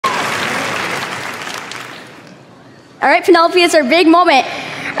All right, Penelope, it's our big moment.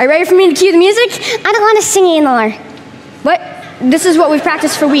 Are you ready for me to cue the music? I don't want to sing anymore. What? This is what we've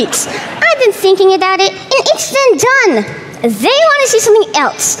practiced for weeks. I've been thinking about it, and it's been done. They want to see something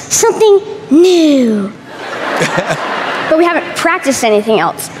else, something new. But we haven't practiced anything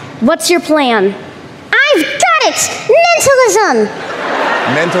else. What's your plan? I've got it! Mentalism!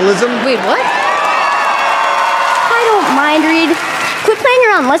 Mentalism? Wait, what? I don't mind, Reed. Quit playing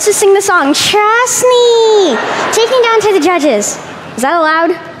around. Let's just sing the song. Trust me. Take me down to the judges. Is that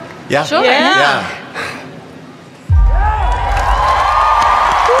allowed? Yeah. Sure. Yeah.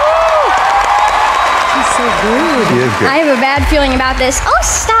 So good. She is good. I have a bad feeling about this. Oh,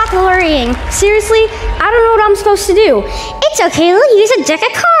 stop worrying. Seriously, I don't know what I'm supposed to do. It's okay, we'll use a deck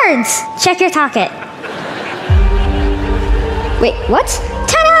of cards. Check your pocket. Wait, what?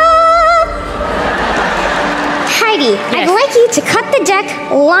 Ta-da! Heidi, I'd like you to cut the deck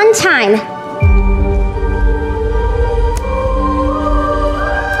one time.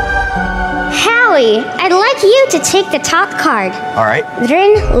 Howie, I'd like you to take the top card. All right.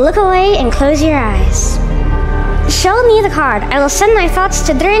 Then look away and close your eyes. Show me the card. I will send my thoughts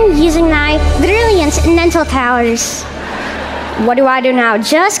to Drin using my brilliant mental powers. What do I do now?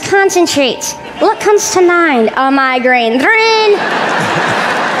 Just concentrate. What comes to mind? A migraine. Drin!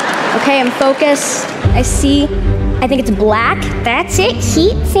 Okay, I'm focused. I see. I think it's black. That's it.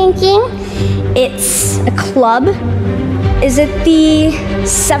 Keep thinking. It's a club. Is it the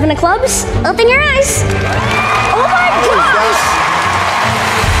 7 of clubs? Open your eyes. Oh my gosh!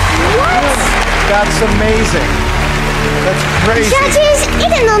 What? That's amazing. That's crazy. Judges, in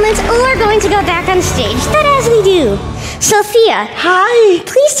a moment, we're going to go back on stage. But as we do, Sophia. Hi.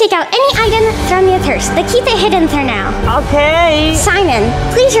 Please take out any item from your purse, but keep it hidden for now. Okay. Simon,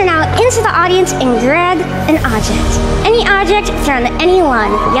 please turn out into the audience and grab an object. Any object from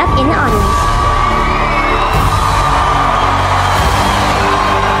anyone. Yep, in the audience.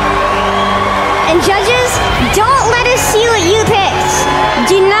 And judges, don't let us see what you picked.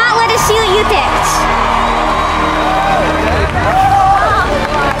 Do not let us see what you picked.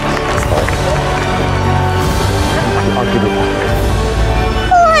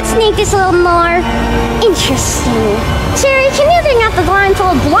 Let's make this a little more interesting. Terry, can you bring out the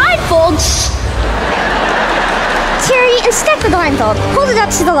blindfold? Blindfold? Terry, inspect the blindfold. Hold it up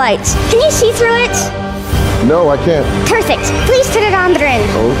to the light. Can you see through it? No, I can't. Perfect. Please put it on Brynn.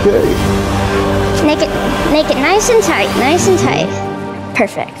 Okay. Make it nice and tight, nice and tight.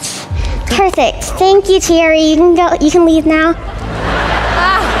 Perfect. Perfect. Thank you, Terry. You can go. You can leave now.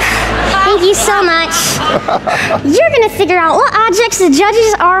 Thank you so much. You're gonna figure out what objects the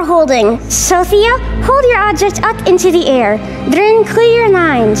judges are holding. Sophia, hold your object up into the air. Then clear your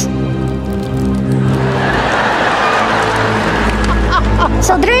mind.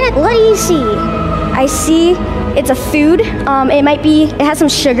 So Brynn, what do you see? I see it's a food. It has some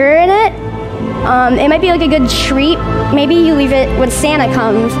sugar in it. It might be like a good treat. Maybe you leave it when Santa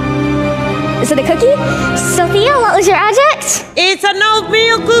comes. Is it a cookie? Sophia, what was your object? It's an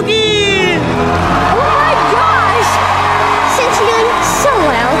oatmeal cookie. Oh my gosh! Since you're doing so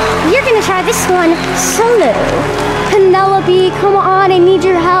well, you're gonna try this one solo. Penelope, come on, I need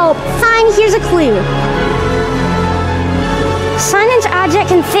your help. Fine, here's a clue. Simon's object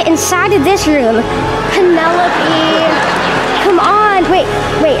can fit inside of this room. Penelope, come on. Wait,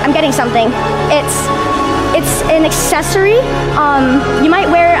 I'm getting something. It's an accessory. You might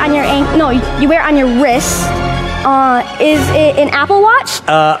wear it on your you wear it on your wrist. Is it an Apple Watch?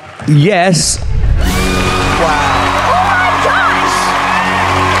 Yes. Wow. Oh my gosh!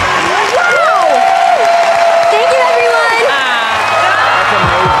 Wow! Thank you, everyone. That's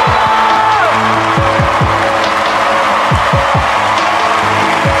amazing.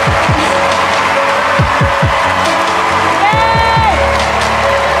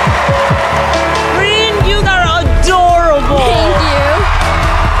 Brynn, you are adorable. Thank you.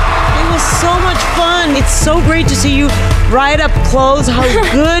 It was so much fun. It's so great to see you right up close, how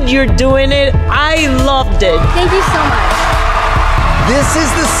good you're doing it. I loved it. Thank you so much. This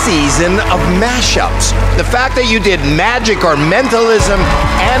is the season of mashups. The fact that you did magic or mentalism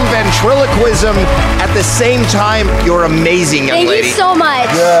and ventriloquism at the same time, you're amazing, young lady. Thank you so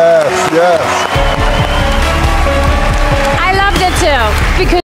much. Yes, yes. I loved it too, because